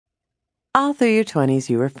All through your 20s,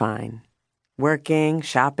 you were fine. Working,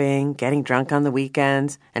 shopping, getting drunk on the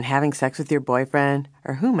weekends, and having sex with your boyfriend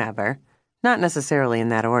or whomever, not necessarily in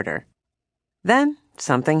that order. Then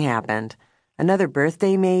something happened. Another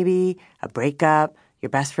birthday maybe, a breakup, your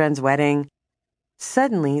best friend's wedding.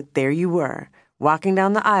 Suddenly, there you were, walking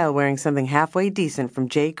down the aisle wearing something halfway decent from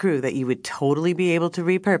J. Crew that you would totally be able to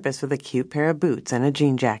repurpose with a cute pair of boots and a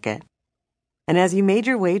jean jacket. And as you made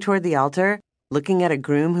your way toward the altar, looking at a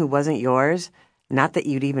groom who wasn't yours, not that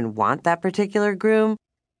you'd even want that particular groom,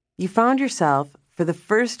 you found yourself, for the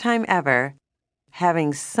first time ever,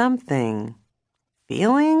 having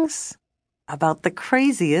feelings about the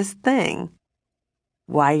craziest thing.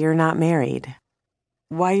 Why you're not married.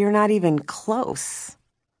 Why you're not even close.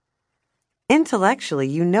 Intellectually,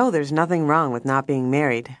 you know there's nothing wrong with not being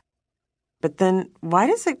married. But then, why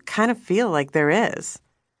does it kind of feel like there is?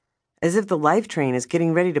 As if the life train is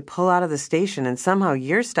getting ready to pull out of the station and somehow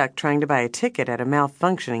you're stuck trying to buy a ticket at a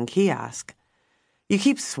malfunctioning kiosk. You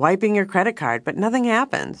keep swiping your credit card, but nothing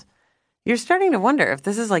happens. You're starting to wonder if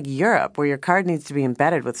this is like Europe, where your card needs to be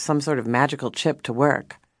embedded with some sort of magical chip to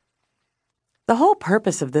work. The whole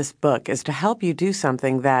purpose of this book is to help you do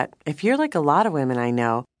something that, if you're like a lot of women I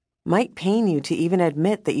know, might pain you to even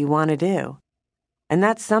admit that you want to do. And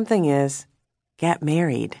that something is, get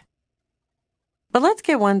married. But let's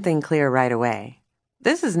get one thing clear right away.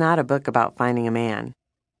 This is not a book about finding a man.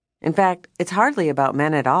 In fact, it's hardly about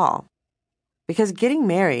men at all. Because getting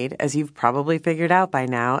married, as you've probably figured out by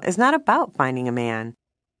now, is not about finding a man.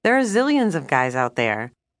 There are zillions of guys out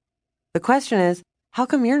there. The question is, how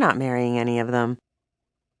come you're not marrying any of them?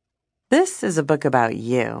 This is a book about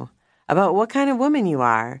you, about what kind of woman you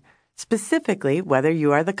are, specifically whether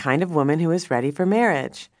you are the kind of woman who is ready for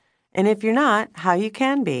marriage, and if you're not, how you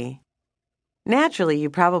can be. Naturally, you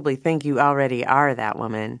probably think you already are that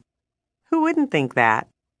woman. Who wouldn't think that?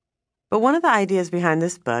 But one of the ideas behind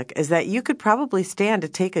this book is that you could probably stand to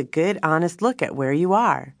take a good, honest look at where you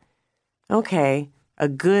are. Okay, a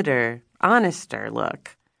gooder, honester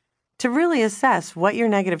look. To really assess what your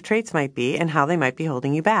negative traits might be and how they might be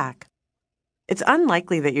holding you back. It's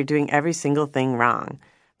unlikely that you're doing every single thing wrong,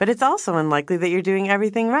 but it's also unlikely that you're doing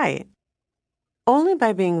everything right. Only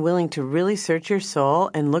by being willing to really search your soul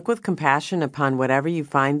and look with compassion upon whatever you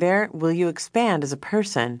find there will you expand as a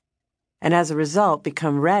person, and as a result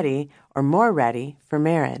become ready or more ready for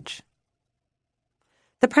marriage.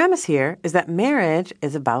 The premise here is that marriage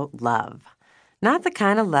is about love. Not the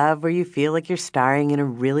kind of love where you feel like you're starring in a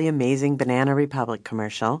really amazing Banana Republic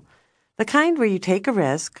commercial. The kind where you take a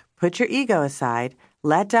risk, put your ego aside,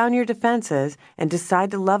 let down your defenses, and decide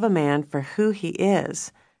to love a man for who he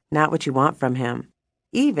is, not what you want from him,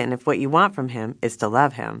 even if what you want from him is to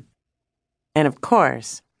love him. And of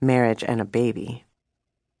course, marriage and a baby.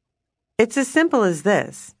 It's as simple as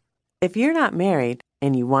this. If you're not married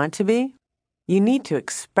and you want to be, you need to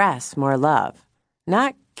express more love,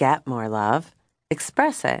 not get more love.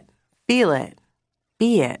 Express it, feel it,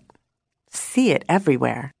 be it, see it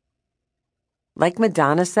everywhere. Like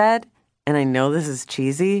Madonna said, and I know this is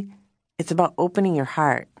cheesy, it's about opening your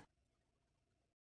heart.